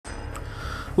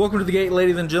Welcome to the gate,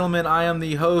 ladies and gentlemen. I am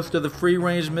the host of the Free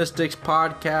Range Mystics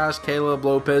podcast, Caleb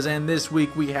Lopez, and this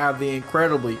week we have the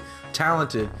incredibly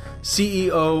talented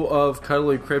CEO of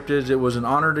Cuddly Cryptids. It was an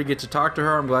honor to get to talk to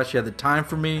her. I'm glad she had the time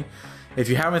for me. If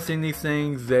you haven't seen these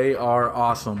things, they are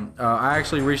awesome. I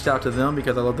actually reached out to them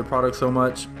because I love the product so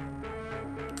much,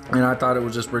 and I thought it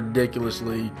was just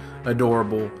ridiculously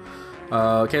adorable.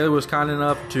 Kaylee was kind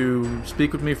enough to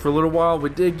speak with me for a little while. We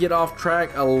did get off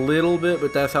track a little bit,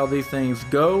 but that's how these things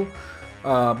go.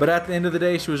 But at the end of the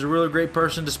day, she was a really great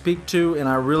person to speak to, and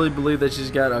I really believe that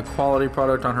she's got a quality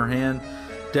product on her hand.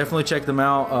 Definitely check them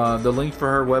out. The link for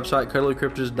her website,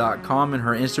 cuddlycryptids.com, and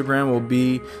her Instagram will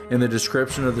be in the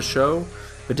description of the show.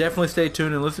 But definitely stay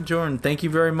tuned and listen to her, and thank you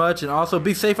very much. And also,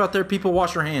 be safe out there, people.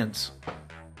 Wash your hands.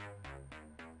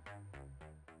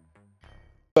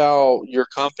 About your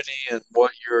company and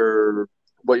what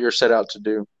you're set out to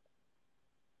do.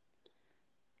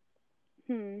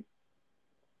 Hmm.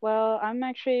 Well, I'm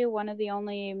actually one of the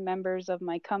only members of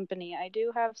my company. I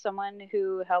do have someone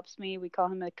who helps me. We call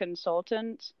him a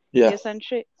consultant. He Yeah.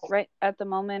 essentially, right at the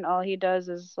moment, all he does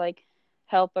is like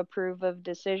help approve of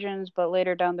decisions, but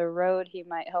later down the road, he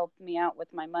might help me out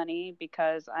with my money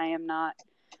because I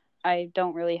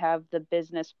don't really have the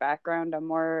business background. I'm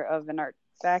more of an art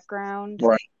background.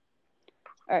 Right.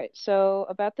 All right, so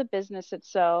about the business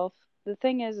itself, the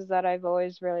thing is that I've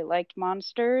always really liked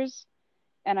monsters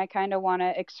and I kind of want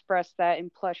to express that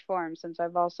in plush form since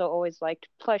I've also always liked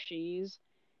plushies.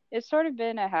 It's sort of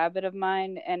been a habit of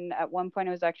mine, and at one point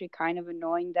it was actually kind of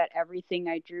annoying that everything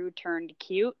I drew turned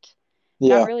cute.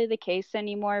 Not Yeah. really the case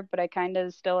anymore, but I kind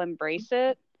of still embrace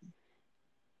it.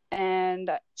 And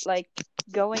like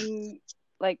going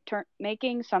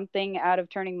making something out of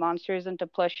turning monsters into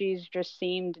plushies just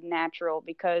seemed natural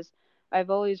because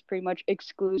I've always pretty much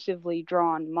exclusively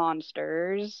drawn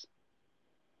monsters.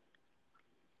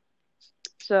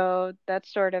 So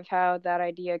that's sort of how that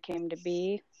idea came to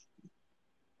be.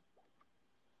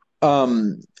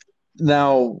 Um.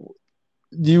 Now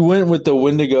you went with the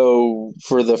Wendigo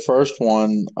for the first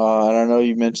one, and I know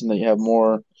you mentioned that you have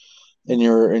more in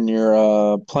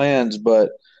your plans,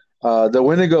 but the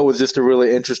Wendigo was just a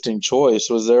really interesting choice.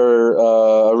 Was there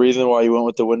a reason why you went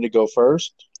with the Wendigo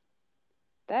first?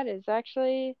 That is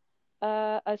actually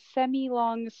a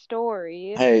semi-long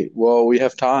story. Hey, well, we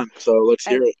have time, so let's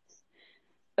hear I it.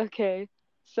 okay.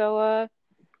 So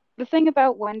the thing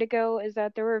about Wendigo is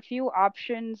that there were a few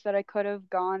options that I could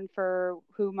have gone for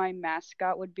who my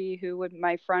mascot would be, who would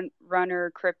my front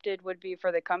runner cryptid would be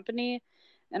for the company.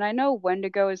 And I know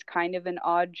Wendigo is kind of an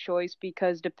odd choice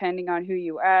because depending on who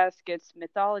you ask, it's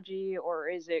mythology or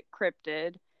is it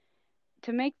cryptid.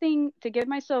 To give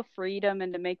myself freedom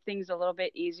and to make things a little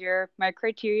bit easier, my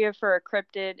criteria for a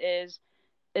cryptid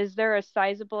is there a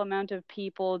sizable amount of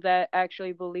people that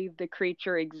actually believe the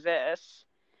creature exists?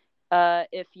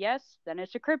 If yes, then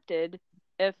it's a cryptid.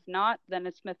 If not, then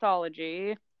it's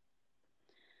mythology.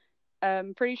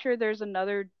 I'm pretty sure there's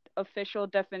another official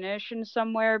definition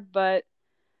somewhere, but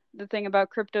the thing about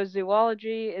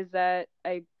cryptozoology is that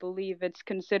I believe it's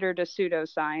considered a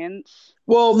pseudoscience.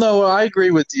 Well, no, I agree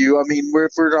with you. I mean, we're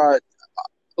not.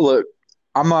 Look,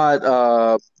 I'm not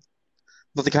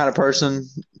the kind of person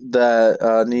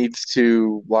that needs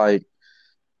to like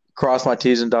cross my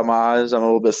T's and dot my I's. I'm a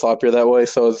little bit sloppier that way.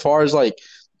 So as far as like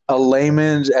a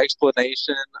layman's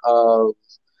explanation of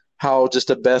how just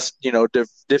the best,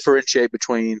 differentiate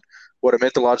between what a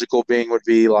mythological being would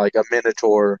be, like a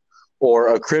minotaur,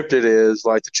 or a cryptid is,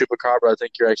 like the chupacabra. I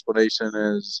think your explanation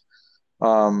is,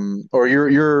 or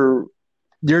your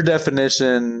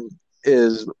definition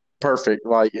is perfect.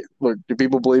 Like, look, do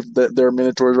people believe that there are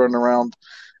minotaurs running around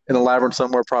in a labyrinth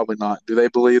somewhere? Probably not. Do they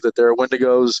believe that there are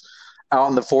wendigos out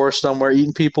in the forest somewhere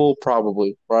eating people?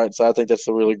 Probably, right? So I think that's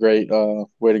a really great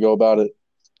way to go about it.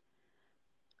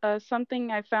 Something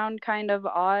I found kind of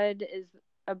odd is,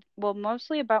 well,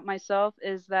 mostly about myself,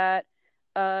 is that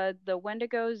the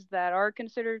Wendigos that are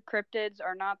considered cryptids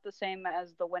are not the same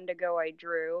as the Wendigo I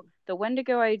drew. The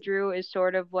Wendigo I drew is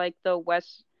sort of like the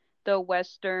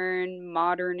Western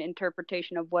modern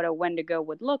interpretation of what a Wendigo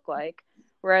would look like,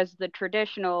 whereas the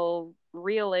traditional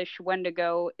realish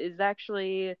Wendigo is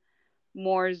actually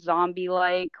more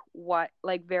zombie-like,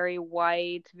 like very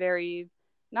white, very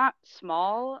not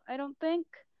small, I don't think,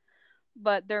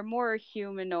 but they're more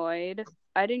humanoid.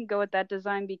 I didn't go with that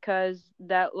design because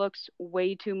that looks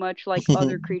way too much like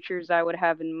other creatures I would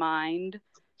have in mind.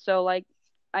 So, like,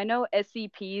 I know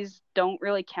SCPs don't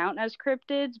really count as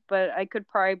cryptids, but I could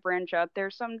probably branch out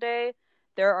there someday.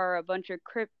 There are a bunch of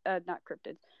not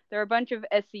cryptids. There are a bunch of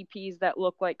SCPs that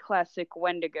look like classic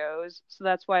Wendigos, so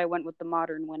that's why I went with the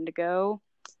modern Wendigo.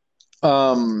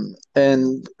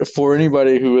 And for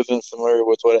anybody who isn't familiar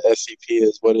with what an SCP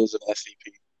is, what is an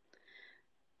SCP?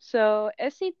 So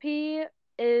SCP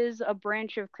is a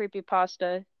branch of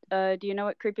creepypasta. Do you know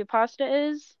what creepypasta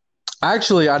is?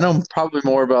 Actually, I know probably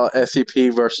more about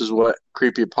SCP versus what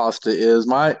creepypasta is.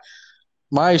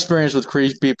 My experience with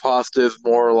creepypasta is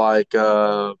more like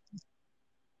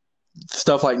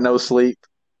stuff like No Sleep,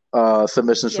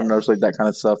 submissions from No Yes. Sleep, that kind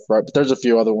of stuff, right? But there's a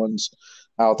few other ones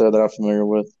out there that I'm familiar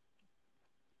with.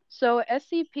 So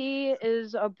SCP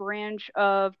is a branch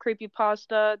of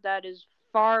creepypasta that is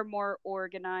far more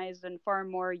organized and far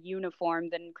more uniform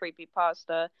than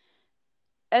creepypasta.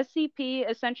 SCP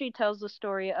essentially tells the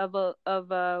story of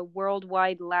a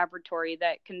worldwide laboratory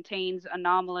that contains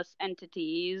anomalous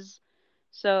entities.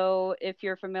 So if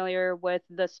you're familiar with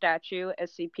the statue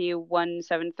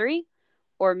SCP-173,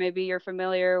 or maybe you're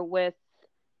familiar with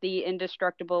the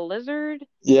indestructible lizard, which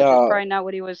is Yeah, probably not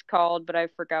what he was called, but I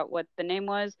forgot what the name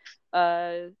was.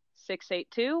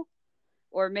 682,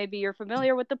 or maybe you're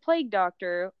familiar with the plague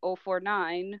doctor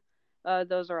 049.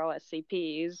 Those are all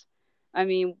SCPs. I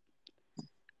mean,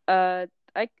 uh,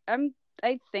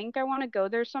 I think I want to go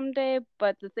there someday,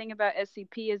 but the thing about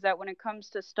SCP is that when it comes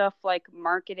to stuff like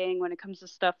marketing, when it comes to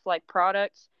stuff like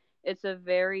products, it's a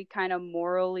very kind of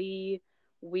morally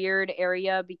weird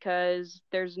area because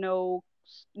there's no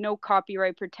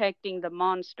copyright protecting the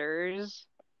monsters.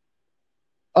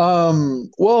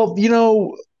 well,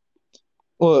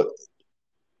 look,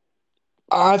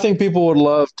 I think people would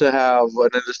love to have an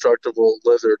indestructible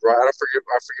lizard, right? I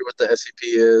forget what the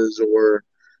SCP is, or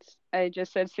I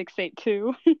just said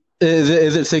 682.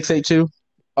 is it 682?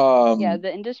 Yeah, Um,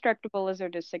 the indestructible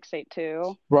lizard is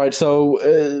 682. right. So,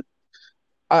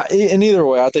 in either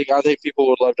way, I think people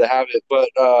would love to have it, but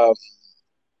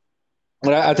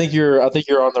I think you're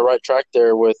on the right track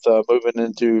there with moving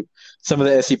into some of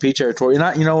the SCP territory.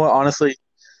 And you know what? Honestly,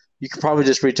 you could probably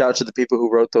just reach out to the people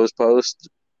who wrote those posts,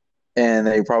 and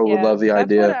they probably would Yeah, love the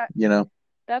idea.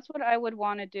 that's what I would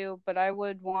want to do, but I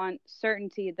would want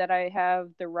certainty that I have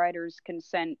the writer's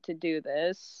consent to do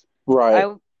this. Right.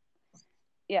 I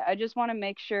Yeah, I just want to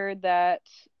make sure that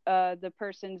the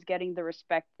person's getting the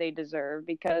respect they deserve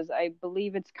because I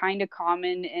believe it's kind of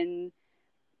common in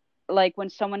like when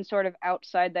someone sort of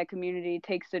outside that community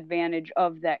takes advantage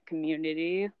of that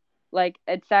community. Like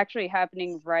it's actually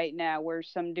happening right now where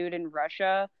some dude in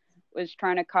Russia was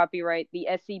trying to copyright the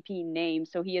SCP name,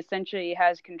 so he essentially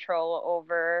has control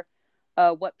over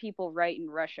what people write in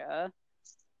Russia,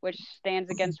 which stands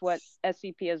against what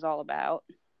SCP is all about.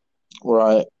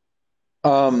 Right.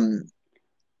 Um,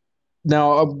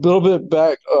 Now a little bit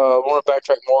back. I want to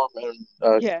backtrack more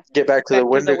and Yeah, get back to the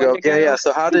back to the Wendigo. Yeah, yeah. Wendigo.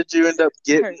 So how did you end up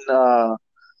getting? Her.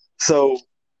 So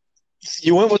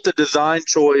you went with the design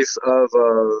choice of.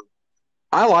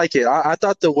 I like it. I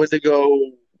thought the Wendigo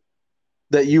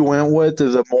that you went with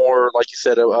is a more, like you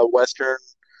said, a Western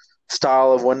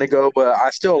style of Wendigo, but I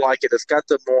still like it. It's got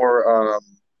the more.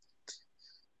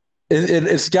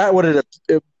 It's got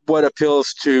what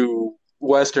appeals to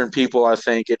Western people. I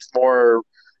think it's more.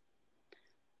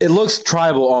 It looks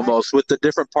tribal I almost with the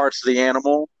different parts of the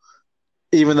animal,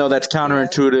 even though that's Yeah.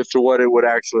 counterintuitive to what it would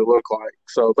actually look like.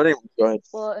 So, but anyway, go ahead.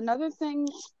 Well, another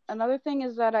thing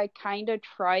is that I kind of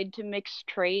tried to mix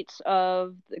traits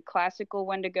of the classical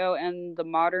Wendigo and the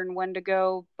modern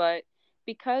Wendigo, but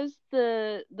because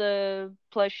the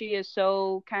plushie is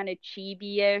so kind of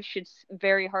chibi-ish, it's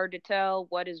very hard to tell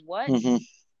what is what. Hmm.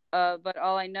 But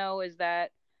all I know is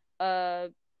that uh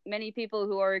many people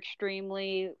who are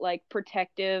extremely like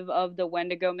protective of the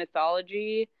Wendigo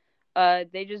mythology,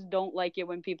 they just don't like it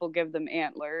when people give them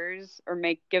antlers or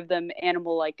give them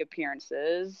animal-like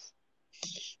appearances.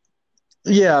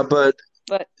 Yeah, but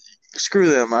But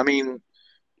screw them. I mean,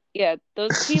 yeah,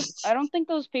 those people, I don't think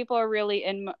those people are really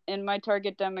in my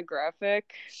target demographic,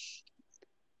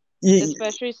 y-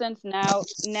 especially since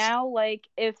now like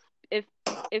if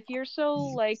you're so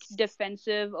like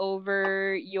defensive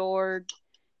over your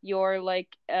like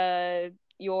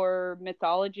your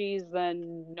mythologies,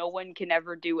 then no one can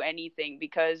ever do anything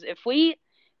because if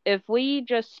we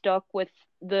just stuck with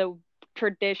the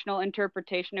traditional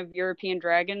interpretation of European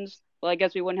dragons, well, I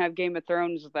guess we wouldn't have Game of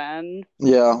Thrones then.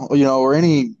 yeah, or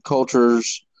any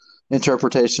culture's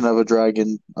interpretation of a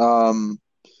dragon,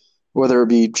 whether it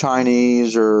be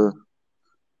Chinese or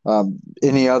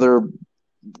any other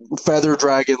feather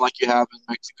dragon like you have in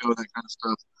Mexico, that kind of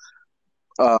stuff.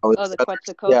 With Oh, the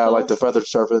yeah, like Quetzalcoatl. the feathered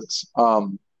serpents.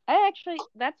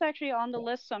 That's actually on the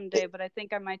list someday, but I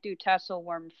think I might do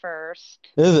Tasselworm first.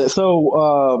 Is it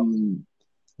so?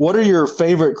 What are your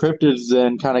favorite cryptids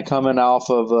then, kind of coming off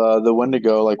of the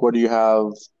Wendigo? Like, what do you have?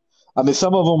 I mean,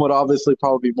 some of them would obviously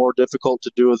probably be more difficult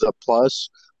to do as a plus,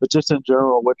 but just in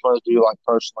general, which ones do you like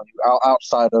personally,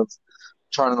 outside of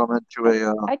turning them into I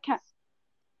a? I can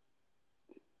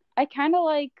I kind of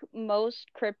like most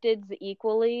cryptids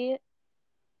equally.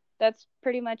 That's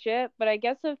pretty much it. But I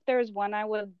guess if there's one I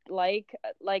would like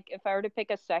if I were to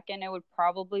pick a second, it would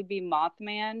probably be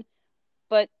Mothman.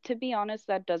 But to be honest,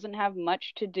 that doesn't have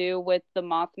much to do with the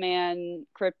Mothman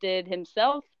cryptid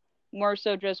himself. More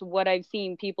so just what I've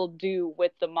seen people do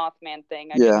with the Mothman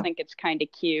thing. I just Yeah, think it's kind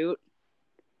of cute.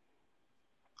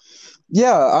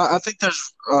 yeah. I think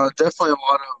there's definitely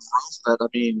a lot of room for that. I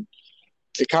mean,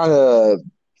 it kind of.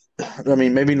 I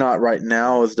mean, maybe not right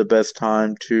now is the best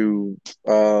time to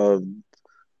uh,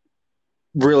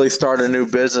 really start a new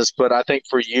business, but I think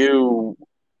for you,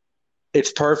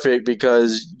 it's perfect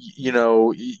because you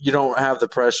don't have the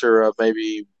pressure of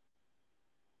maybe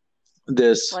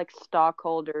this. Like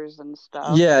stockholders and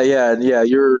stuff. Yeah.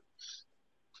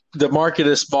 The market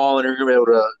is small, and you're gonna be able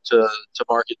to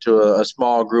market to a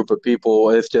small group of people.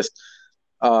 It's just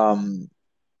um,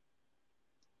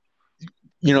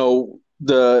 you know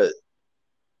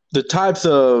the types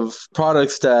of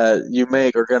products that you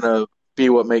make are gonna be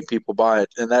what make people buy it,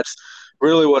 and that's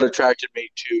really what attracted me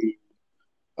to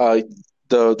uh,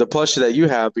 the plushie that you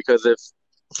have. Because if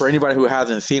for anybody who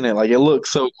hasn't seen it, like it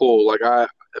looks so cool. Like I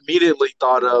immediately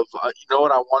thought of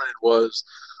what I wanted was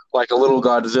like a little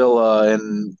Godzilla,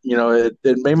 and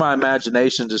it made my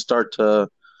imagination just start to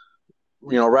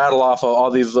rattle off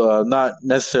all these not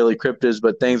necessarily cryptids,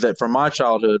 but things that from my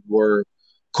childhood were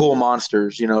cool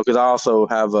monsters. Because I also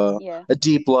have Yeah, a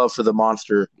deep love for the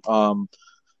monster.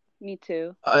 me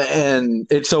too. And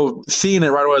it's so seeing it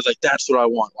right away, I was like, that's what I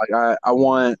want. Like I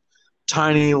want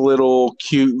tiny little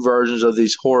cute versions of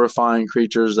these horrifying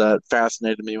creatures that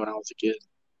fascinated me when I was a kid.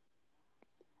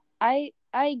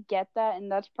 I get that,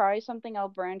 and that's probably something I'll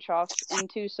branch off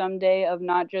into someday of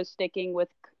not just sticking with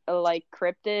like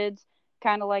cryptids,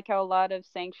 kind of like how a lot of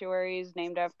sanctuaries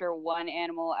named after one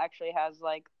animal actually has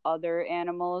like other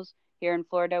animals. Here in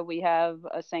Florida, we have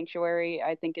a sanctuary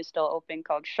I think is still open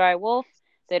called Shy Wolf.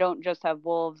 They don't just have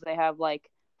wolves, they have like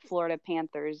Florida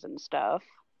panthers and stuff.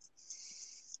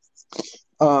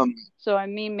 Um, So I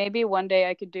mean, maybe one day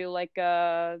I could do like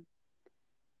a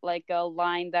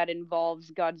line that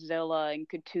involves Godzilla and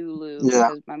Cthulhu yeah.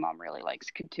 because my mom really likes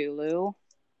Cthulhu.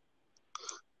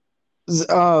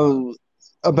 Um,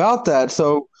 about that,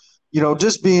 so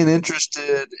just being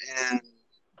interested in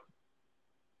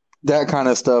that kind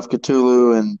of stuff,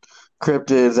 Cthulhu and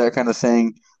cryptids, that kind of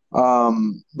thing. A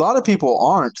lot of people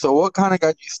aren't. So, what kind of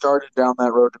got you started down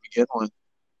that road to begin with?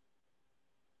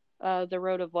 The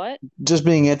Road of what? Just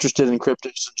being interested in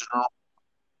cryptids in general.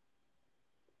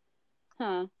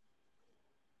 Huh.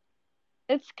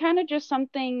 It's kind of just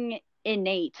something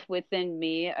innate within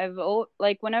me.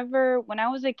 Like when I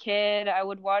was a kid, I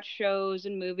would watch shows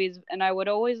and movies and I would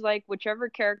always like whichever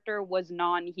character was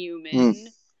Mm.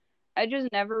 non-human. I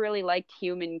just never really liked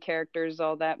human characters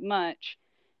all that much.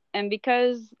 And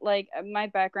because like my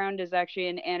background is actually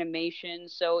in animation,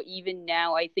 so even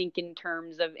now I think in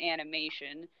terms of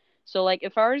animation. So like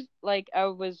if ours like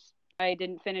I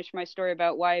didn't finish my story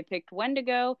about why I picked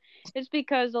Wendigo, it's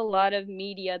because a lot of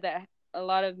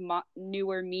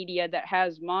newer media that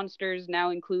has monsters now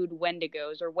include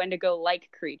Wendigos or Wendigo-like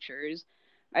creatures.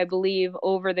 I believe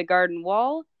Over the Garden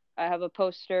Wall, I have a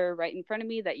poster right in front of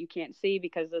me that you can't see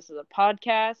because this is a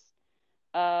podcast.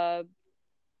 Uh,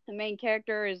 the main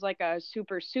character is like a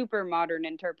super modern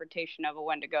interpretation of a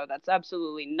Wendigo that's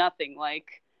absolutely nothing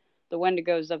like the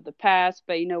Wendigos of the past,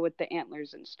 but with the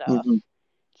antlers and stuff. Hmm.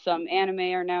 Some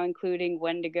anime are now including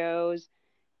Wendigos,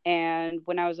 and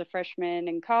when I was a freshman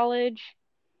in college,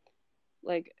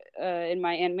 like in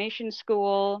my animation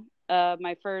school,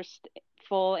 my first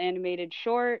full animated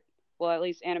short, well, at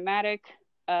least animatic,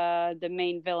 the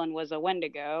main villain was a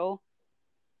Wendigo.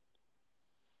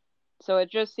 So it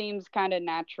just seems kind of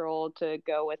natural to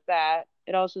go with that.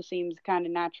 It also seems kind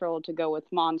of natural to go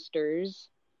with monsters.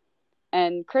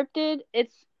 And cryptid,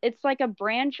 it's like a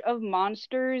branch of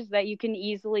monsters that you can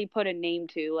easily put a name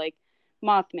to, like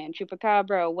Mothman,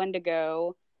 Chupacabra,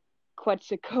 Wendigo,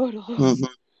 Quetzalcoatl, Hmm.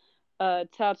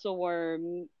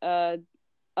 Tatzelworm,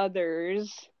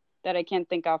 others that I can't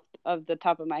think off of the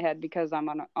top of my head because I'm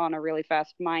on a really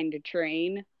fast mind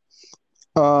train.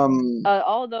 Um,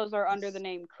 All of those are under the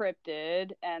name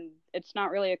cryptid, and it's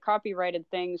not really a copyrighted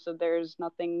thing, so there's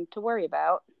nothing to worry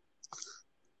about.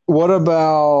 what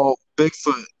about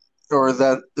Bigfoot? Or is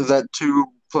that too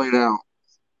played out?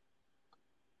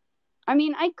 I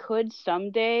mean, I could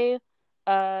someday.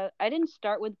 I didn't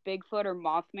start with Bigfoot or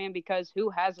Mothman because who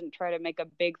hasn't tried to make a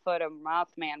Bigfoot or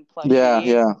Mothman Yeah, plushie?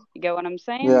 yeah, You get what I'm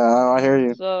saying? yeah. I hear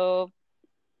you. So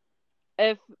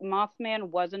if Mothman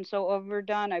wasn't so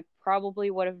overdone, I probably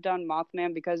would have done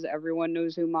Mothman because everyone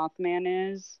knows who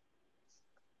Mothman is.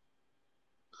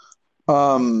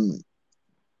 Um,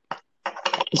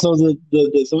 so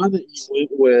the design that you went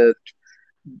with,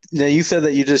 now you said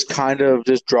that you just kind of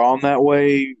just draw them that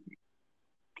way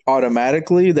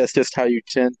automatically. That's just how you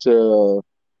tend to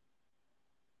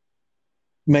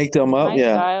make them up. My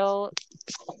Yeah. style,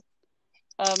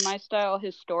 my style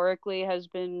historically has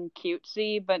been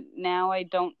cutesy, but now I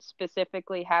don't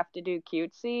specifically have to do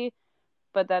cutesy,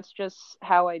 but that's just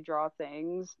how I draw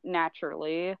things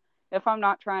naturally. If I'm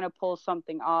not trying to pull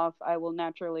something off, I will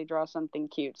naturally draw something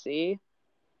cutesy.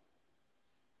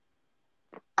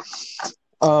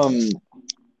 Um.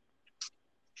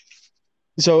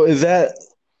 So is that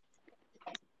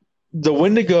the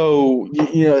Wendigo?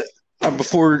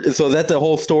 Before. So is that the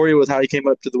whole story with how you came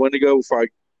up to the Wendigo before I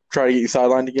try to get you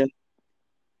sidelined again?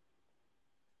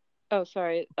 Oh,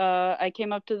 sorry. I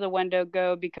came up to the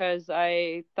Wendigo because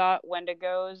I thought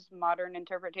Wendigos, modern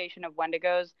interpretation of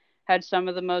Wendigos, had some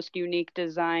of the most unique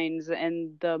designs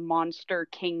in the monster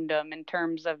kingdom in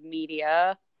terms of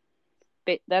media.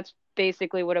 That's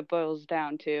basically what it boils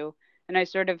down to. And I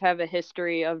sort of have a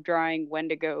history of drawing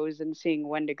Wendigos and seeing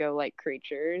Wendigo-like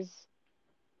creatures.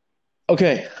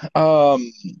 Okay.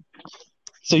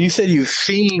 So you said you've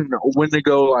seen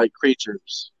Wendigo-like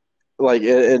creatures, like,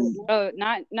 and Oh,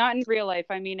 not in real life.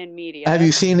 I mean in have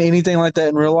you media. seen anything like that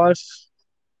in real life?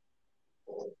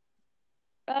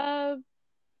 Uh,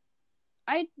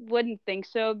 I wouldn't think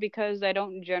so because I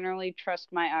don't generally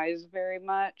trust my eyes very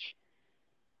much.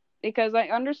 Because I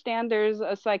understand there's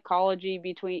a psychology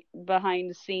between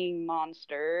behind seeing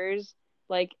monsters.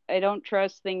 Like I don't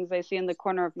trust things I see in the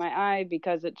corner of my eye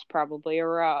because it's probably a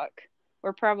rock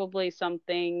or probably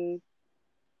something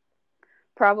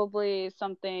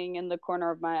in the corner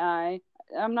of my eye.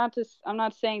 I'm not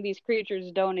saying these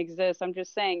creatures don't exist. I'm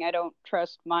just saying I don't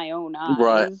trust my own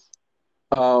Right. eyes.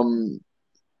 Um.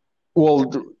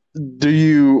 Well, do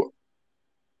you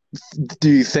do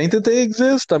you think that they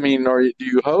exist? I mean, or do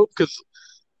you hope? Because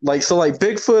like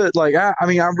Bigfoot, I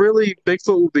mean, I really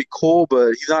Bigfoot would be cool, but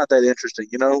he's not that interesting.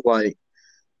 Like,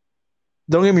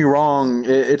 don't get me wrong,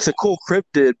 it's a cool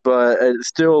cryptid, but it's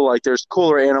still like there's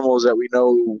cooler animals that we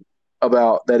know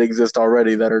about that exist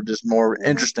already that are just more Hmm.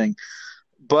 interesting.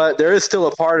 But there is still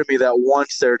a part of me that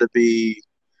wants there to be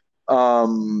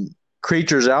um,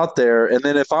 creatures out there. And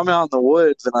then if I'm out in the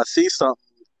woods and I see something,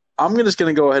 I'm just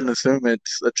going to go ahead and assume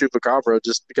it's a chupacabra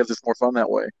just because it's more fun that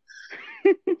way.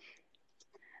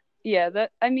 Yeah,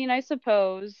 that I mean, I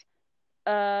suppose.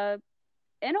 Uh,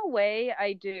 in a way,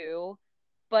 I do.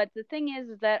 But the thing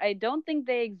is that I don't think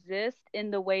they exist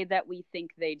in the way that we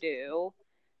think they do.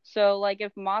 So, like,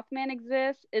 if Mothman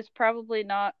exists, it's probably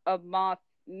not a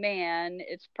Mothman.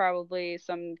 It's probably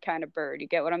some kind of bird. You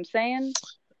get what I'm saying?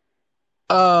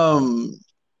 Um,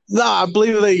 no, I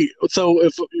believe they. So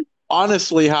if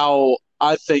honestly, how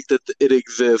I think that it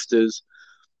exists is,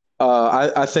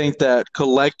 I think that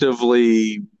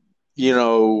collectively,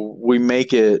 we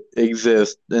make it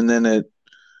exist, and then it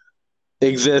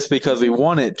exists because we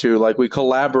want it to. Like we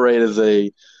collaborate as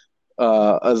a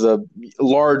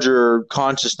larger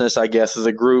consciousness, I guess, as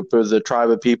a group, as a tribe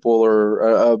of people,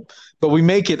 but we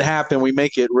make it happen. We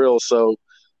make it real. So,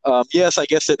 yes, I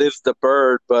guess it is the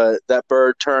bird, but that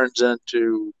bird turns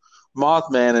into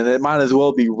Mothman, and it might as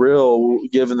well be real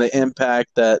given the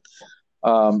impact that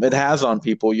it has on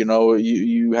people.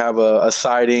 You have a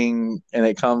sighting, and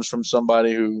it comes from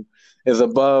somebody who is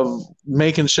above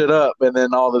making shit up, and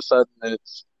then all of a sudden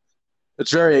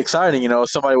it's very exciting.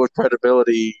 Somebody with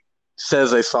credibility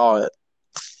says they saw it.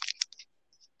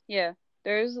 Yeah.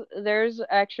 There's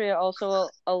actually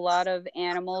also a lot of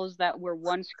animals that were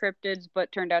once cryptids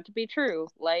but turned out to be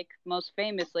true, like most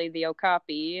famously the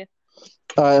okapi,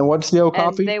 And what's the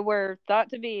and okapi? they were thought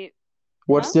to be,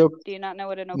 What's huh? the Do you not know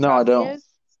what an No, I okapi don't. is?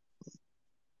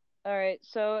 All right,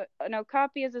 so an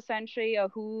okapi is essentially a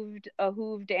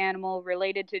hooved animal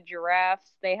related to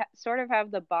giraffes. They sort of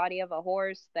have the body of a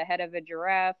horse, the head of a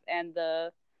giraffe, and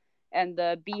the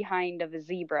behind of a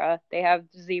zebra. They have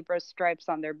zebra stripes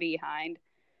on their behind.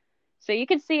 So you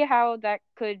can see how that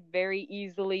could very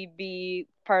easily be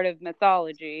part of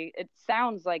mythology. It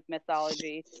sounds like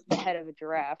mythology. The head of a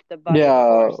giraffe, the body of a Yeah,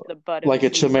 horse, the butt of a like a zebra.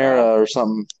 chimera or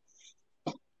something.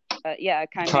 Yeah, a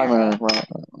Chimera, chimera. right?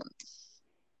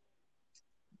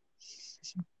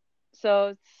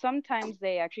 So sometimes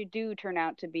they actually do turn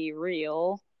out to be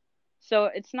real. So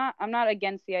I'm not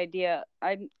against the idea.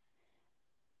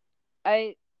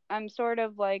 I'm sort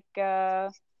of like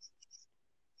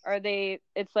are they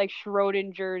it's like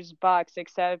Schrodinger's box,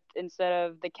 except instead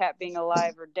of the cat being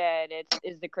alive or dead, it's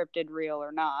is the cryptid real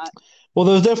or not? Well,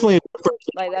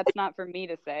 Like that's not for me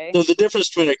to say. there's a difference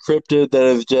between a cryptid that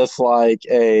is just like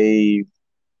a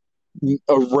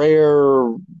rare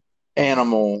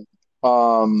animal.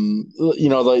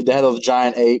 Like they had those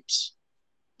giant apes,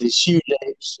 these huge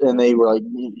apes, and they were like,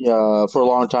 for a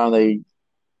long time they,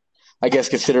 I guess,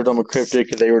 considered them a cryptid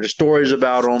because they were just stories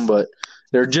about them. But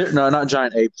no, not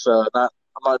giant apes. Not I'm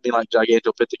not mean like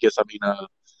Gigantopithecus. I mean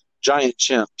giant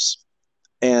chimps.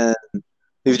 And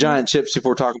these Hmm. giant chimps, people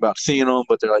were talking about seeing them,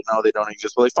 but they're like, no, they don't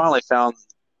exist. Well, they finally found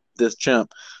this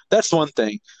chimp. That's one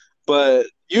thing. But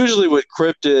usually with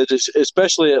cryptids,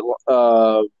 especially at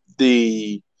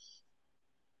the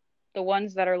The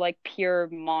ones that are like pure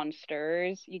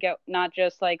monsters, you get not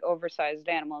just like oversized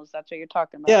animals. That's what you're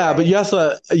talking about, yeah, but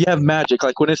right? you have magic.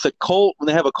 Like when it's a cult, when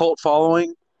they have a cult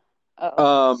following,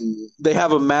 Oh, they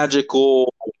have a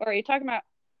magical. or are you talking about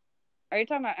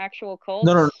actual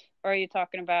No, no, cults, or are you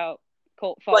talking about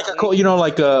cult like a cult. following?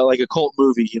 Like a cult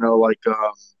movie. Like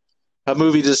a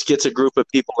movie just gets a group of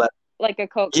people that. Like a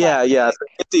cult Yeah, yeah. classic. So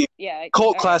get the Yeah. cult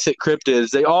All right. classic cryptids.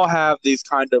 They all have these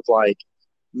kind of like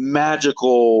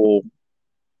magical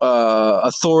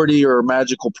authority or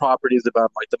magical properties about 'em.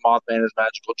 Like the Mothman is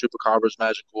magical, Chupacabra is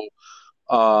magical.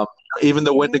 Um, Even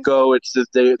the Hmm. Wendigo, it's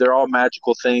just they're all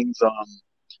magical things.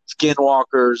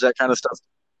 Skinwalkers, that kind of stuff.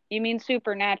 You mean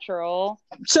supernatural?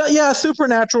 So yeah,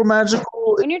 supernatural,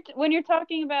 magical. When you're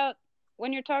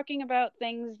talking about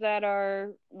things that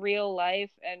are real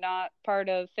life and not part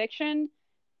of fiction,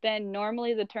 then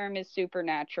normally the term is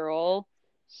supernatural.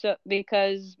 So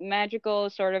because magical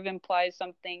sort of implies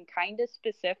something kind of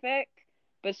specific,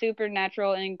 but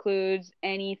supernatural includes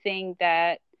anything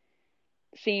that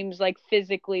seems like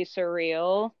physically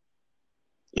surreal.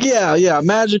 Yeah, yeah,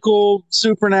 magical,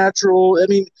 supernatural. I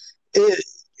mean, it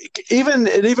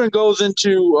it even goes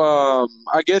into.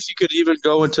 I guess you could even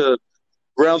go into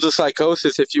realms of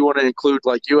psychosis if you want to include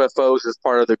like UFOs as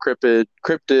part of the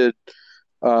cryptid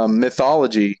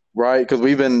mythology, right? Because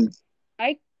we've been.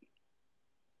 I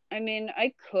I mean,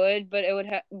 I could, but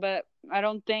but I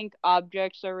don't think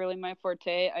objects are really my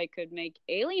forte. I could make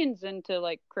aliens into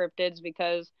like cryptids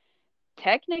because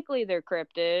technically they're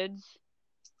cryptids.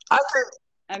 I think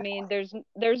I mean,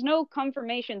 there's no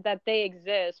confirmation that they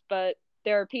exist, but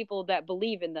there are people that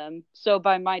believe in them. So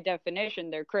by my definition,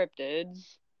 they're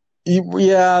cryptids.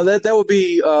 Yeah, that would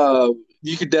be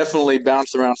you could definitely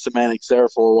bounce around semantics there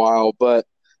for a while, but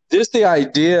just the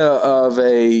idea of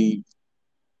a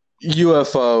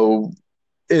UFO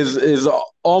is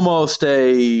almost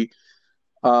a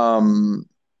um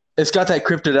it's got that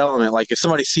cryptid element. Like if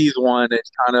somebody sees one, it's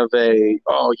kind of a,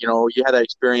 oh, you had that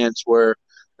experience where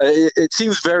it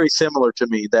seems very similar to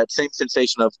me. That same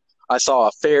sensation of I saw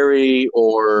a fairy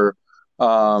or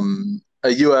a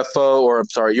UFO, or I'm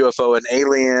sorry, UFO, an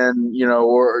alien,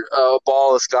 or a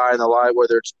ball of sky in the light,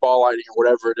 whether it's ball lightning or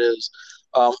whatever it is.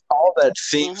 All that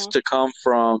seems Uh-huh. to come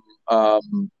from.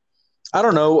 I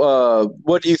don't know.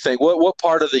 What do you think? What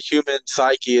part of the human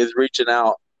psyche is reaching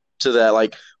out to that?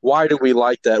 Like, why do we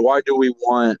like that? Why do we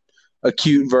want a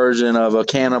cute version of a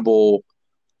cannibal?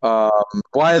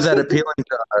 Why is that appealing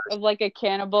to us? Of like a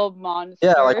cannibal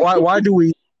Yeah, like monster. why do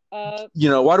we uh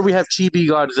why do we have chibi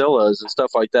Godzillas and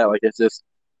stuff like that? Like it's just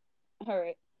all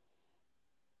right.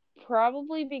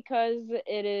 Probably because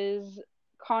it is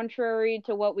contrary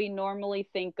to what we normally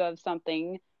think of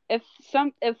something.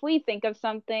 If we think of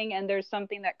something and there's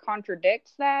something that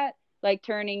contradicts that, like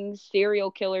turning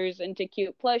serial killers into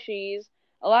cute plushies,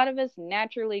 a lot of us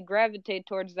naturally gravitate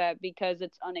towards that because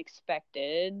it's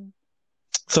unexpected.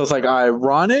 so it's like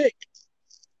ironic.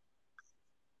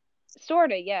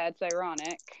 Sorta, yeah, it's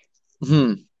ironic.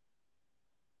 Hmm.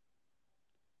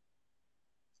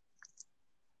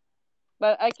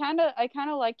 But I kind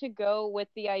of like to go with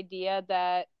the idea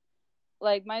that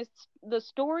like my the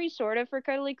story sort of for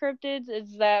cuddly cryptids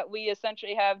is that we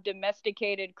essentially have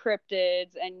domesticated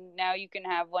cryptids and now you can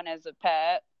have one as a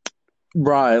pet.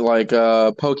 Right, like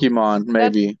Pokemon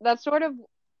maybe. That's sort of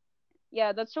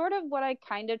yeah, that's sort of what I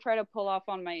kind of try to pull off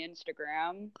on my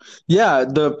Instagram. Yeah,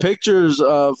 the pictures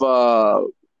of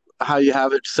how you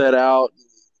have it set out,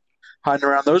 hiding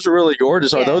around, those are really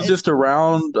gorgeous. Are Yeah, those just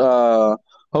around?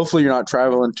 Hopefully, you're not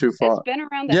traveling too it's far. been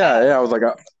around the Yeah, yeah. I house. was like,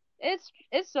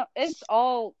 It's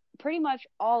all pretty much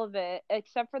all of it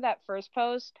except for that first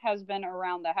post has been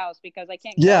around the house because I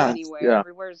can't go yeah, anywhere. yeah.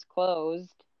 Everywhere's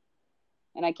closed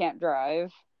and I can't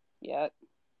drive yet.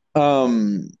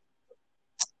 Um,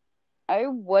 I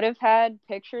would have had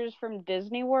pictures from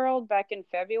Disney World back in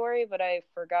February, but I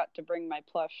forgot to bring my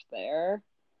plush there.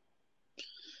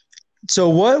 So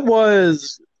what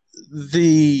was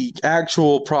the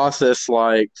actual process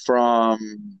like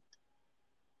from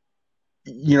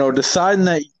deciding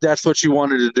that that's what you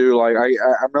wanted to do? Like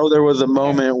I know there was a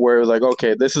moment where it was like,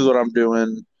 okay, this is what I'm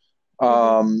doing.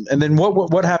 Mm-hmm. And then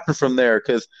what happened from there?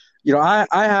 Because I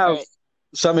All have right.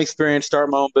 some experience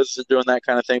starting my own business and doing that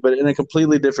kind of thing, but in a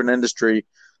completely different industry.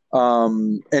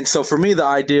 And so for me, the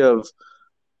idea of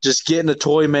just getting a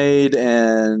toy made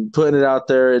and putting it out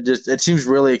there, it seems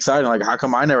really exciting. Like, how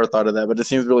come I never thought of that? But it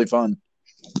seems really fun.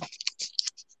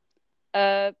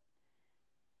 Uh,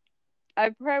 I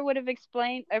probably would have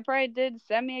explained, I probably did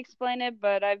semi explain it,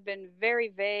 but I've been very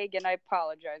vague and I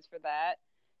apologize for that.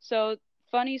 So,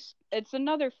 it's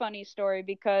another funny story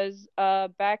because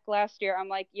back last year, I'm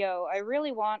like, yo, I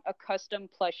really want a custom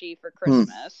plushie for Hmm.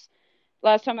 Christmas.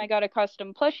 Last time I got a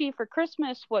custom plushie for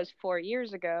Christmas was 4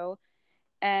 years ago,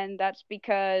 and that's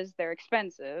because they're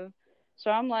expensive.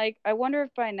 So I'm like, I wonder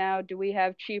if by now do we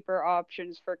have cheaper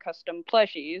options for custom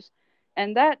plushies?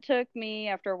 And that took me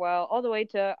after a while all the way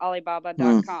to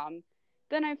Hmm. Alibaba.com.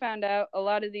 Then I found out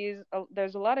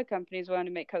there's a lot of companies wanting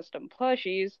to make custom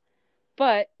plushies,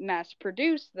 but mass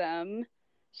produce them.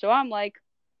 So I'm like,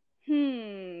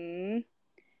 hmm,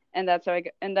 and that's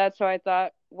how I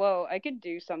thought, whoa, I could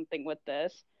do something with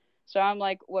this. So I'm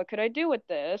like, what could I do with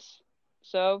this?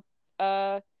 So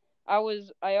uh I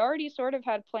already sort of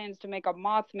had plans to make a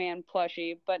Mothman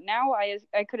plushie, but now I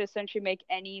could essentially make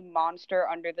any monster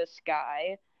under the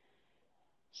sky.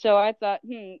 So I thought,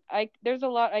 I there's a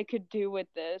lot I could do with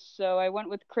this. So I went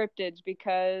with cryptids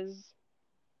because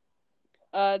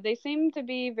they seem to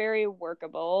be very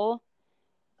workable.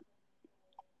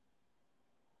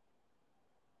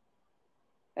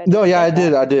 No, Did you yeah, get I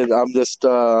did. that? I did. I'm just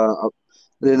I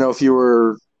didn't know if you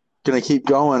were gonna keep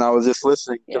going. I was just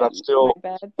listening because Yeah, I'm my still.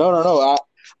 bad. No, no, no.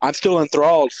 I'm still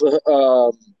enthralled.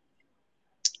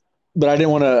 But I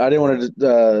didn't want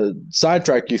to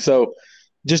sidetrack you. So,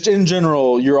 just in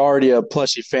general, you're already a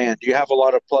plushie fan. Do you have a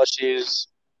lot of plushies?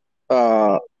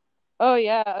 Uh, Oh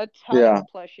yeah, a ton yeah. of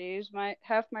plushies. My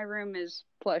half my room is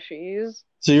plushies.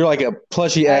 So you're like a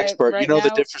plushie I expert. You right know the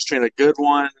now, difference between a good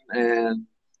one and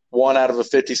one out of a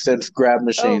 50 cent grab oh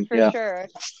machine. for Yeah. sure.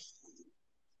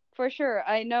 For sure.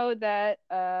 I know that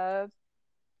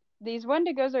these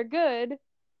Wendigos are good,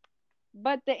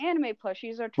 but the anime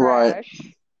plushies are Right.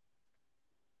 trash.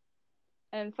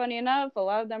 And funny enough, a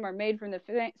lot of them are made from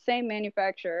the same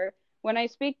manufacturer. When I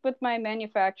speak with my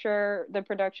manufacturer, the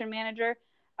production manager,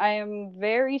 I am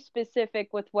very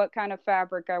specific with what kind of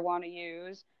fabric I want to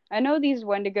use. I know these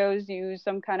Wendigos use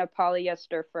some kind of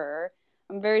polyester fur.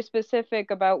 I'm very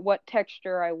specific about what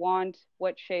texture I want,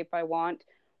 what shape I want,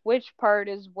 which part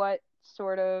is what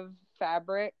sort of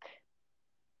fabric.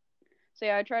 So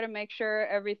yeah, I try to make sure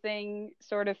everything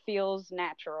sort of feels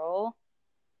natural.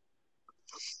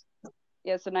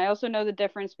 Yes, and I also know the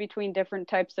difference between different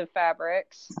types of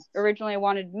fabrics. Originally, I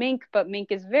wanted mink, but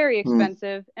mink is very Hmm.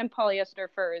 expensive, and polyester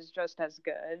fur is just as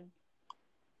good.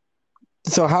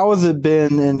 So how has it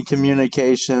been in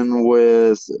communication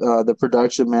with the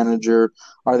production manager?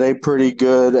 Are they pretty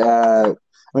good at?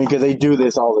 I mean, because they do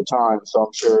this all the time, so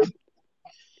I'm sure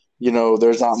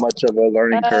there's not much of a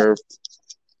learning Uh, curve.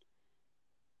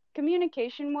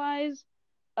 Communication wise,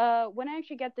 when I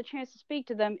actually get the chance to speak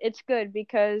to them, it's good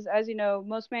because, as you know,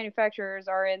 most manufacturers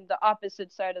are in the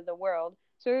opposite side of the world.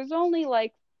 So there's only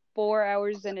like 4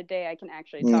 hours in a day I can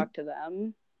actually Hmm. talk to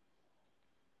them.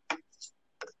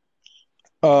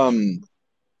 Um,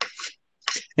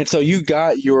 and so you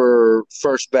got your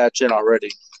first batch in already,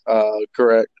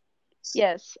 correct?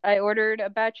 Yes, I ordered a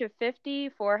batch of 50,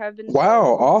 four have been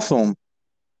Wow, sold. awesome.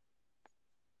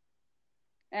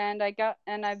 And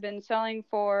I've been selling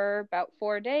for about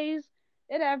 4 days.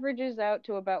 It averages out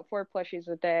to about four plushies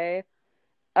a day.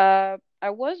 I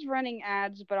was running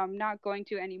ads, but I'm not going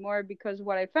to anymore because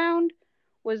what I found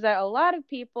was that a lot of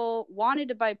people wanted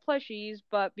to buy plushies,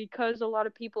 but because a lot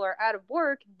of people are out of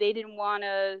work, they didn't want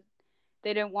to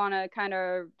kind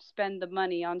of spend the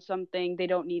money on something they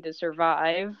don't need to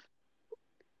survive.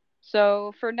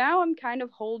 So for now, I'm kind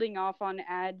of holding off on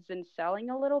ads and selling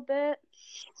a little bit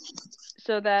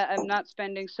so that I'm not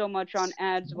spending so much on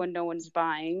ads when no one's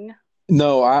buying.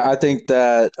 No, I think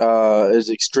that is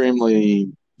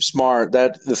extremely smart.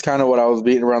 That's kind of what I was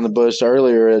beating around the bush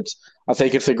earlier. I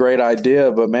think it's a great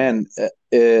idea, but man,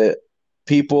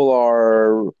 people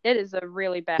are, It is a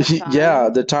really bad yeah,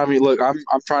 time. the time you look, I'm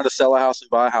trying to sell a house and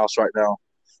buy a house right now,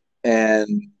 and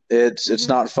it's Hmm.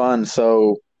 not fun.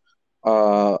 So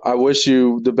I wish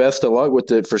you the best of luck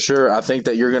with it for sure. I think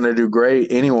that you're going to do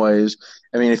great anyways.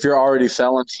 I mean, if you're already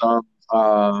selling some,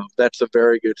 that's a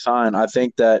very good sign. I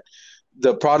think that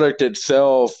the product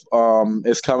itself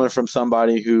is coming from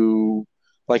somebody who,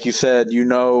 like you said,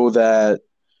 that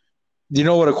you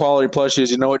know what a quality plushie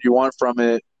is, you know what you want from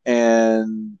it,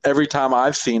 and every time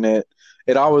I've seen it,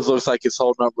 it always looks like it's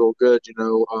holding up real good.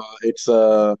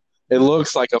 It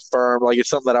looks like a firm, like it's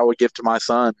something that I would give to my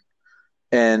son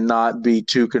and not be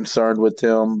too concerned with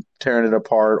him tearing it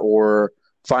apart or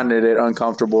finding it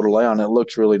uncomfortable to lay on. It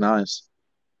looks really nice.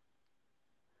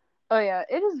 Oh yeah,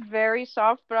 it is very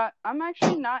soft, but I'm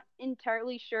actually not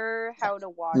entirely sure how to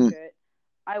wash Mm. it.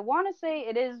 I want to say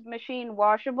it is machine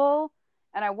washable,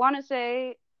 and I want to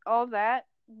say all that,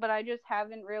 but I just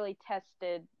haven't really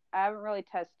tested. I haven't really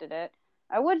tested it.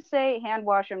 I would say hand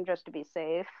wash them just to be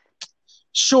safe,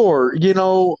 Sure,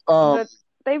 but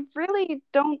they really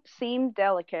don't seem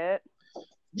delicate.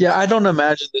 yeah, I don't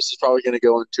imagine this is probably going to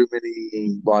go in too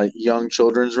many like young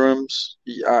children's rooms.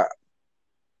 Yeah,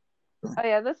 Oh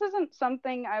yeah, this isn't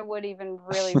something I would even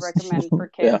really recommend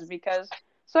for yeah. kids because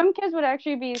some kids would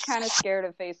actually be kind of scared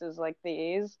of faces like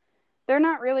these. They're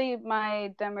not really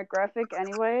my demographic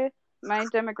anyway. My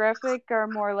demographic are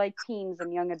more like teens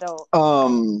and young adults.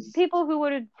 Um, People who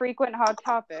would frequent Hot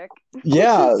Topic,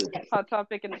 yeah. Hot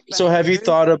Topic and So have you Spencer's.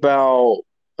 thought about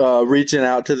reaching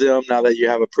out to them now that you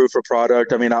have a proof of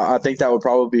product? I mean, I think that would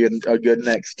probably be a good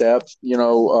next step.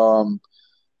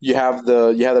 You have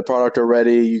the product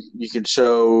already. You can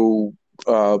show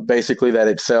basically that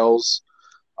it sells.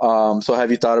 So have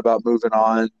you thought about moving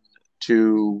on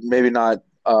to maybe not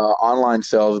online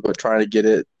sales, but trying to get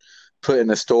it put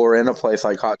in a store in a place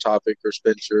like Hot Topic or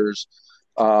Spencer's,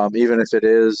 even if it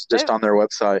is just They on their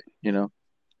website?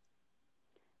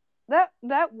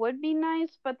 that would be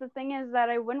nice, but the thing is that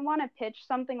I wouldn't want to pitch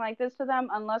something like this to them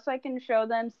unless I can show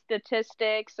them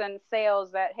statistics and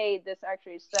sales that hey, this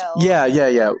actually sells. Yeah, yeah,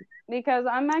 yeah. Because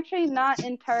I'm actually not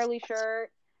entirely sure.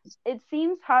 It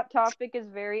seems Hot Topic is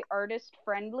very artist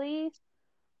friendly,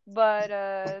 but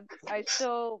I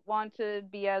still want to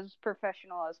be as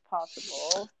professional as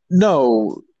possible.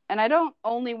 No, And I don't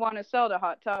only want to sell to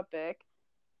Hot Topic.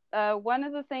 One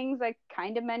of the things I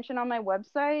kind of mention on my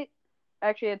website,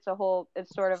 actually, it's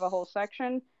sort of a whole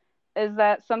section, is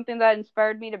that something that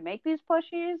inspired me to make these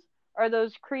plushies are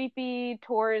those creepy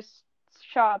tourist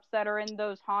shops that are in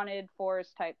those haunted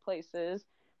forest type places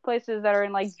that are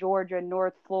in like Georgia,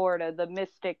 North Florida, the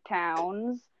mystic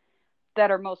towns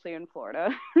that are mostly in Florida.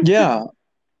 yeah.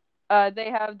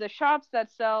 They have the shops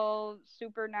that sell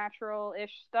supernatural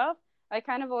ish stuff. I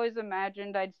kind of always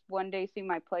imagined I'd one day see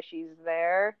my plushies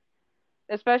there,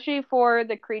 especially for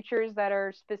the creatures that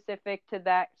are specific to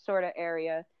that sort of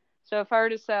area. So if I were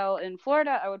to sell in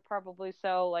Florida, I would probably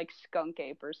sell like skunk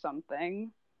ape or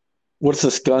something. What's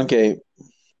a skunk ape?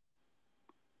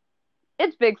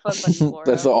 It's Bigfoot, but in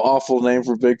That's an Florida. awful name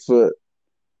for Bigfoot.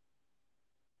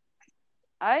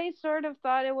 I sort of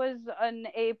thought it was an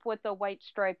ape with a white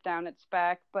stripe down its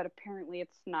back, but apparently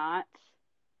it's not.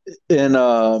 And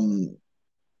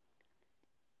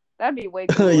That'd be way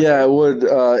yeah, cooler. it would.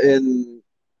 In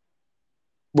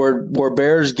where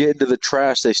bears get into the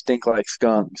trash, they stink like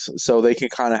skunks, so they can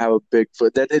kind of have a big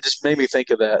foot. That it just made me think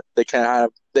of that. They kind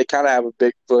of have a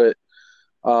big foot.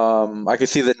 I could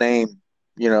see the name,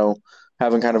 you know,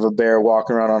 having kind of a bear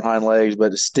walking around on hind legs,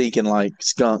 but it's stinking like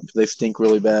skunks. They stink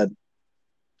really bad.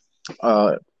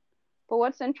 Uh, But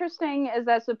what's interesting is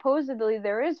that supposedly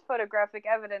there is photographic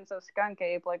evidence of skunk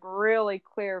ape, like really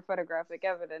clear photographic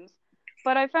evidence.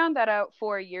 But I found that out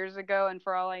 4 years ago, and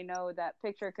for all I know, that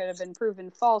picture could have been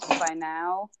proven false by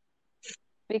now.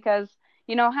 Because,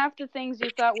 half the things you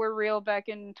thought were real back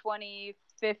in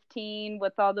 2015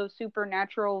 with all those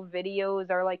supernatural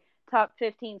videos are like top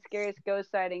 15 scariest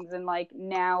ghost sightings, and like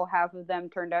now half of them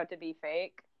turned out to be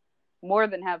fake. More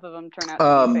than half of them turn out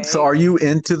to be so are fake. you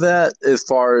into that as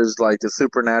far as like the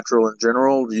supernatural in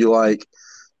general? Do you like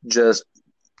just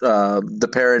the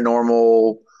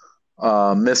paranormal,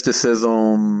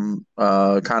 mysticism,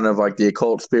 kind of like the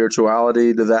occult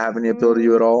spirituality? Does that have any appeal to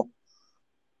you at Mm, all?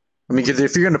 I mean, because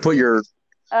if you're going to put your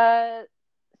uh,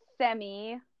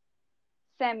 semi,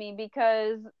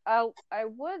 because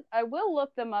I will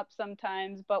look them up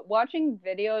sometimes, but watching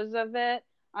videos of it,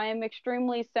 I am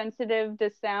extremely sensitive to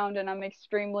sound and I'm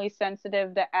extremely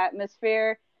sensitive to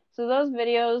atmosphere. So those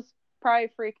videos probably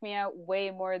freak me out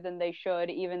way more than they should,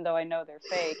 even though I know they're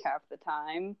fake half the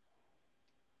time.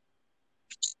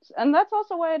 And that's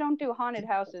also why I don't do haunted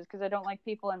houses because I don't like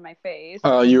people in my face.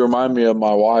 you remind me of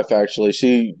my wife. Actually,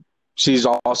 she's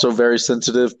also very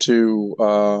sensitive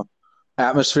to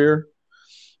atmosphere,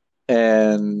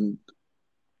 and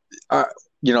I,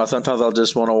 sometimes I'll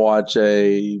just want to watch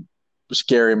a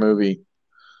scary movie.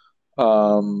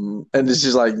 And it's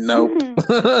just like, nope.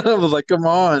 I was like, come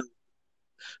on.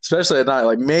 Especially at night.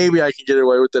 Like maybe I can get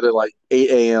away with it at like 8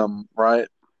 a.m., right?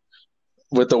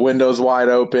 With the windows wide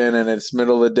open and it's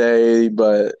middle of the day,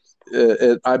 but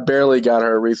I barely got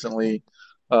her recently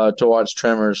to watch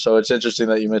Tremors. So it's interesting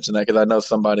that you mentioned that because I know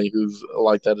somebody who's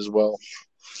like that as well.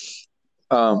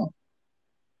 Um,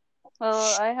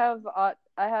 Well, I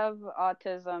have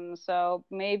autism, so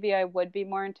maybe I would be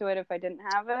more into it if I didn't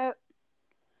have it.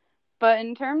 But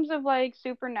in terms of like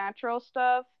supernatural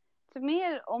stuff, to me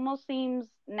it almost seems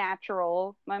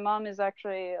natural. My mom is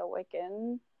actually a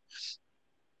Wiccan.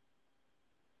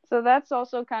 So that's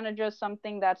also kind of just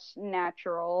something that's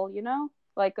natural, you know?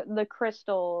 Like the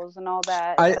crystals and all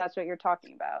that, if I that's what you're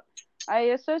talking about. I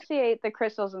associate the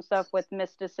crystals and stuff with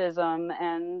mysticism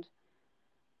and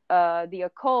the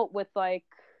occult with like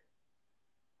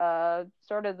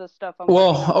sort of the stuff I'm working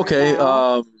well, on right okay.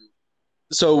 now.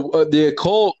 So the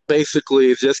occult basically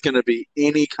is just going to be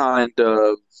any kind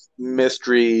of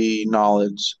mystery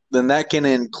knowledge. Then that can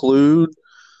include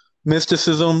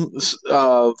mysticism.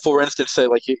 For instance, say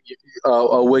like a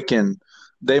Wiccan,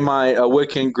 a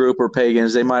Wiccan group or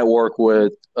pagans, they might work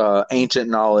with ancient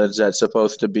knowledge that's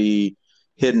supposed to be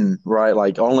hidden, right?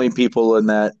 Like only people in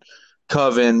that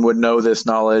coven would know this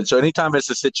knowledge. So anytime it's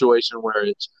a situation where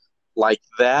it's like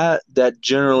that, that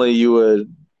generally you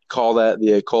would call that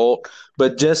the occult.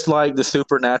 But just like the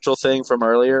supernatural thing from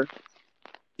earlier,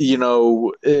 you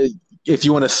know, if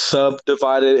you want to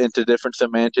subdivide it into different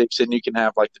semantics, then you can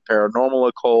have like the paranormal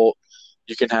occult.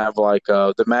 You can have like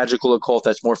the magical occult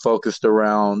that's more focused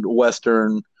around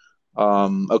Western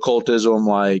occultism,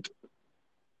 like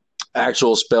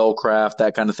actual spellcraft,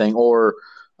 that kind of thing, or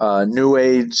New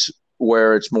Age,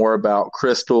 where it's more about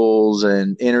crystals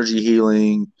and energy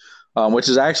healing, which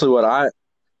is actually what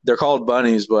they're called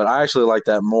bunnies, but I actually like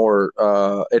that more.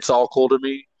 It's all cool to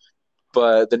me,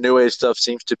 but the New Age stuff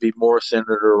seems to be more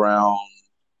centered around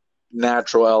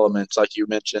natural elements, like you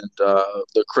mentioned,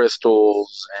 the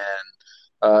crystals,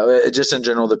 and just in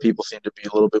general, the people seem to be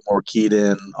a little bit more keyed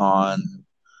in on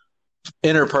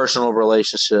interpersonal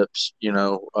relationships.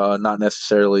 Not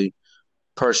necessarily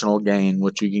personal gain,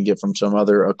 which you can get from some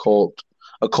other occult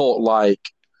like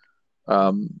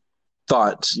um,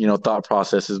 thoughts. Thought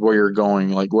processes where you're going,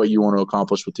 like what you want to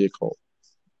accomplish with the occult.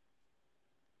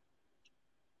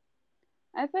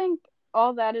 I think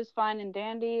all that is fine and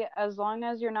dandy as long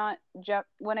as you're not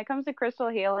when it comes to crystal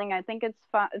healing, I think it's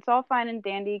all fine and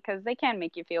dandy cuz they can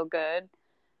make you feel good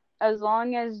as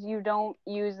long as you don't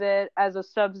use it as a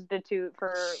substitute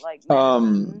for like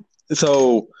Um, medicine.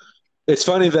 so it's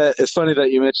funny that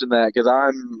you mentioned that because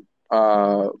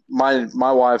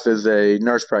my wife is a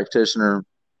nurse practitioner,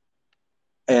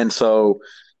 and so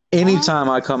Uh-huh. anytime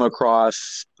I come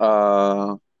across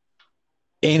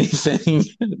anything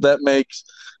that makes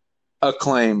a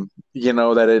claim,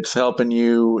 that it's helping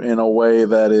you in a way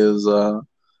that is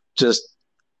just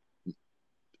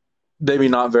maybe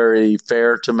not very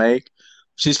fair to make,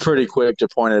 she's pretty quick to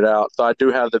point it out. So I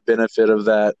do have the benefit of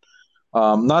that.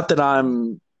 Not that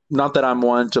I'm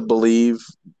one to believe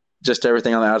just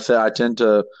everything on the outset. I tend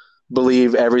to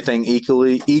believe everything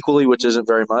equally, which isn't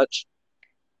very much.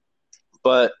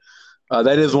 But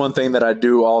that is one thing that I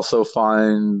do also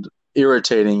find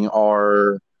irritating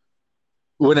are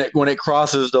when it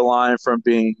crosses the line from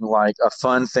being like a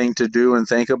fun thing to do and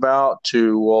think about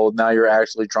to, well, now you're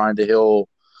actually trying to heal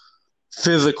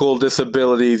physical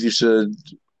disabilities you should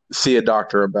see a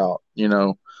doctor about.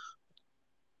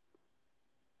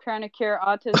 Trying to cure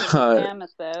autism with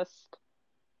amethyst.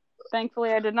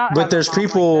 Thankfully I did not But have a there's mom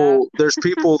like that.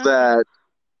 people that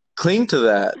cling to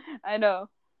that. I know.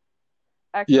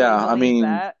 Actually Yeah, I believe mean,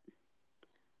 that.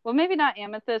 Well, maybe not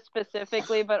amethyst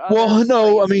specifically, but other well,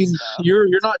 no, I crazy mean, stuff.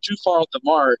 you're not too far off the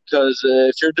mark because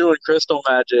if you're doing crystal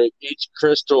magic, each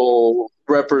crystal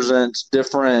represents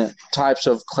different types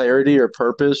of clarity or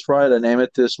purpose, right? An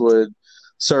amethyst would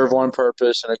serve one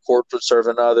purpose, and a quartz would serve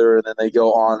another, and then they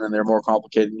go on, and they're more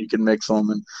complicated, and you can mix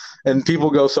them, and people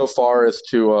go so far as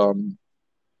to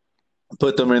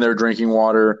put them in their drinking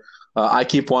water. I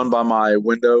keep one by my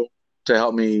window to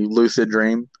help me lucid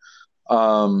dream.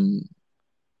 Um,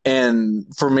 and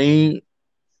for me,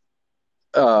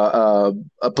 a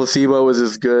placebo is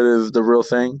as good as the real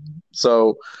thing.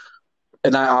 So,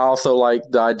 and I also like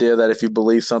the idea that if you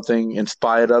believe something in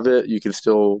spite of it, you can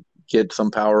still get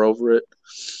some power over it.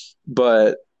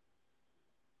 But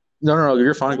no, no, no,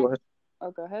 you're fine. When Go it ahead.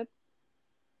 Oh, go ahead.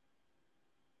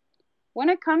 When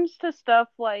it comes to stuff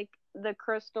like the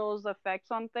crystal's effects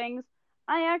on things,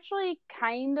 I actually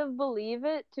kind of believe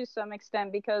it to some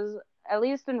extent because at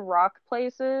least in rock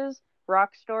places,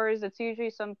 rock stores, it's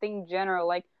usually something general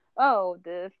like, oh,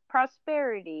 the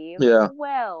prosperity, Yeah.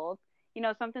 wealth,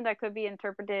 something that could be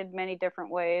interpreted many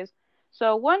different ways.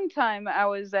 So one time I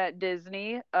was at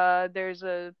Disney, there's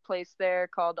a place there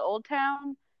called Old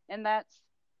Town, and that's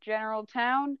general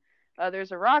town.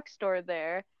 There's a rock store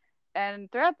there, and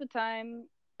throughout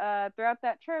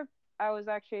that trip, I was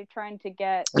actually trying to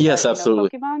get, Yes, absolutely.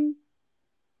 Pokemon.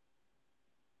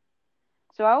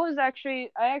 So I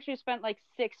actually spent like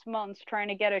 6 months trying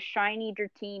to get a shiny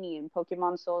Dratini in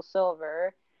Pokemon Soul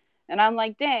Silver. And I'm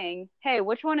like, dang, hey,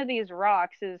 which one of these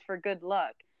rocks is for good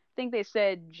luck? I think they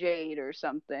said Jade or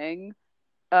something.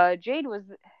 Jade was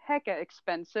hecka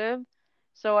expensive.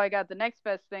 So I got the next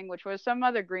best thing, which was some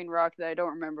other green rock that I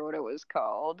don't remember what it was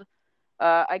called.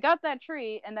 I got that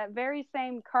tree, and that very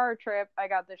same car trip, I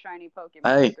got the shiny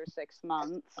Pokemon Hey, after 6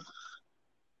 months.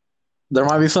 there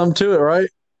might be something to it, right?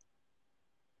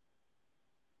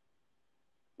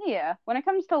 Yeah, when it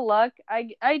comes to luck,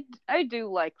 I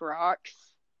do like rocks.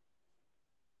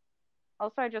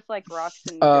 Also, I just like rocks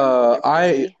in general. They're I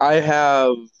pretty. I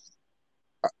have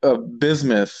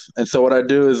bismuth, and so what I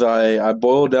do is I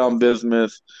boil down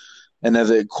bismuth, and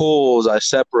as it cools, I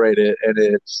separate it, and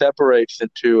it separates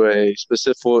into a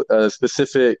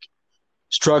specific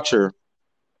structure.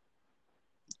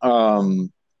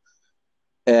 Um,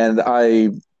 and I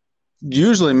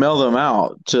usually mail them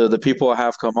out to the people I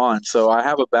have come on. So I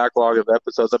have a backlog of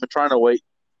episodes. I've been trying to wait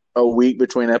a week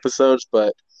between episodes,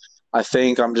 but I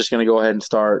think I'm just going to go ahead and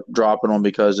start dropping them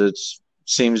because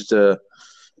seems to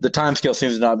the time scale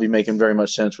seems to not be making very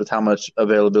much sense with how much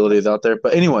availability is out there.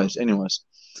 But anyways,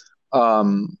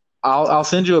 I'll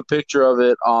send you a picture of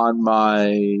it on my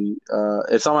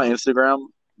it's on my Instagram,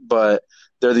 but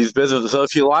they're these businesses. So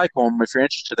if you like them, if you're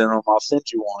interested in them, I'll send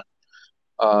you one.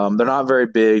 They're not very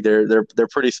big. They're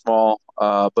pretty small,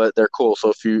 but they're cool.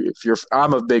 So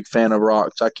I'm a big fan of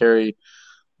rocks. I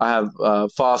have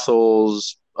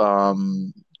fossils,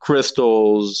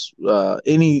 crystals,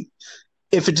 any.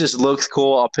 If it just looks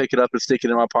cool, I'll pick it up and stick it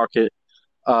in my pocket.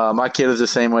 My kid is the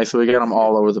same way, so we got them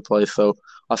all over the place. So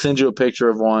I'll send you a picture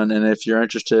of one, and if you're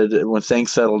interested, when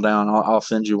things settle down, I'll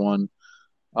send you one.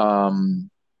 Um,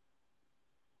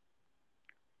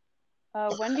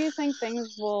 When do you think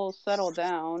things will settle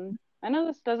down? I know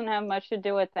this doesn't have much to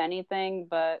do with anything,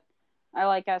 but I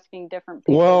like asking different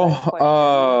people well, that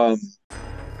question.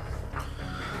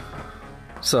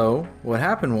 So, what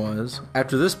happened was,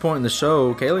 after this point in the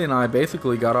show, Kaylee and I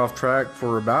basically got off track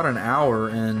for about an hour,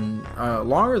 and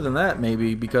longer than that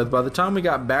maybe, because by the time we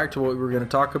got back to what we were going to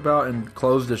talk about and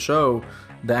close the show,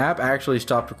 the app actually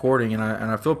stopped recording, and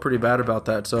I feel pretty bad about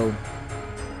that. So,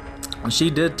 she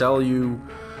did tell you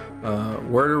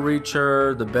where to reach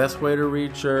her, the best way to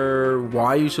reach her,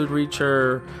 why you should reach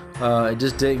her. It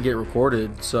just didn't get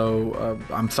recorded, so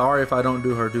I'm sorry if I don't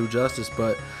do her due justice,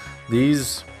 but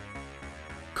these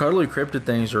Cuddly Cryptid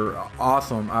things are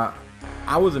awesome.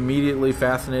 I was immediately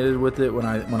fascinated with it when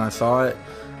I saw it,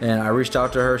 and I reached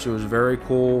out to her. She was very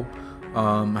cool.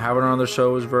 Having her on the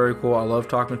show was very cool. I love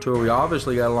talking to her. We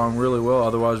obviously got along really well.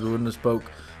 Otherwise, we wouldn't have spoke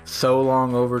so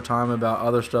long over time about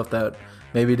other stuff that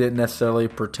maybe didn't necessarily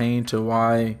pertain to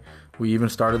why we even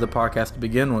started the podcast to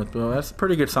begin with. Well, that's a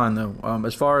pretty good sign, though.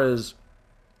 As far as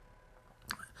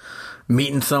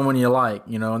meeting someone you like,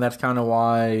 and that's kind of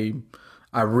why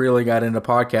I really got into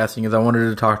podcasting, is I wanted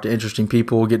to talk to interesting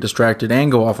people, get distracted,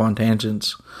 and go off on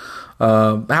tangents.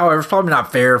 However, it's probably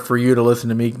not fair for you to listen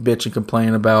to me bitch and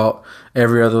complain about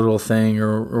every other little thing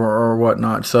or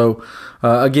whatnot. So,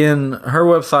 again, her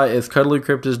website is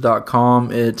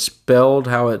cuddlycryptids.com. It's spelled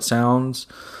how it sounds.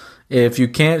 If you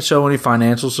can't show any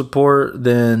financial support,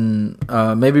 then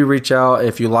maybe reach out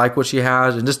if you like what she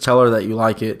has and just tell her that you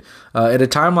like it. At a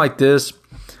time like this,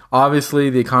 obviously,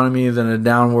 the economy is in a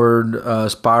downward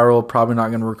spiral, probably not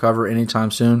going to recover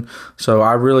anytime soon. So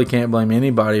I really can't blame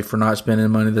anybody for not spending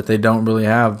money that they don't really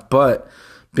have. But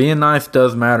being nice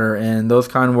does matter, and those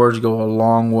kind of words go a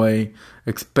long way,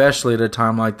 especially at a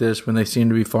time like this when they seem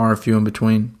to be far and few in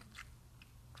between.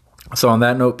 So on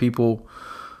that note, people,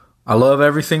 I love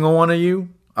every single one of you.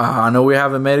 I know we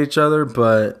haven't met each other,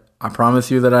 but I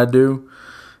promise you that I do.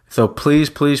 So please,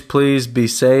 please, please be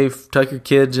safe. Tuck your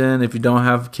kids in. If you don't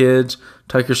have kids,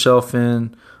 tuck yourself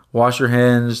in. Wash your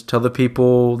hands. Tell the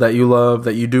people that you love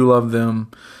that you do love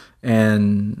them.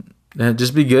 And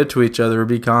just be good to each other.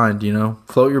 Be kind,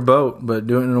 Float your boat, but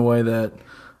do it in a way that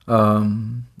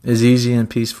is easy and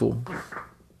peaceful.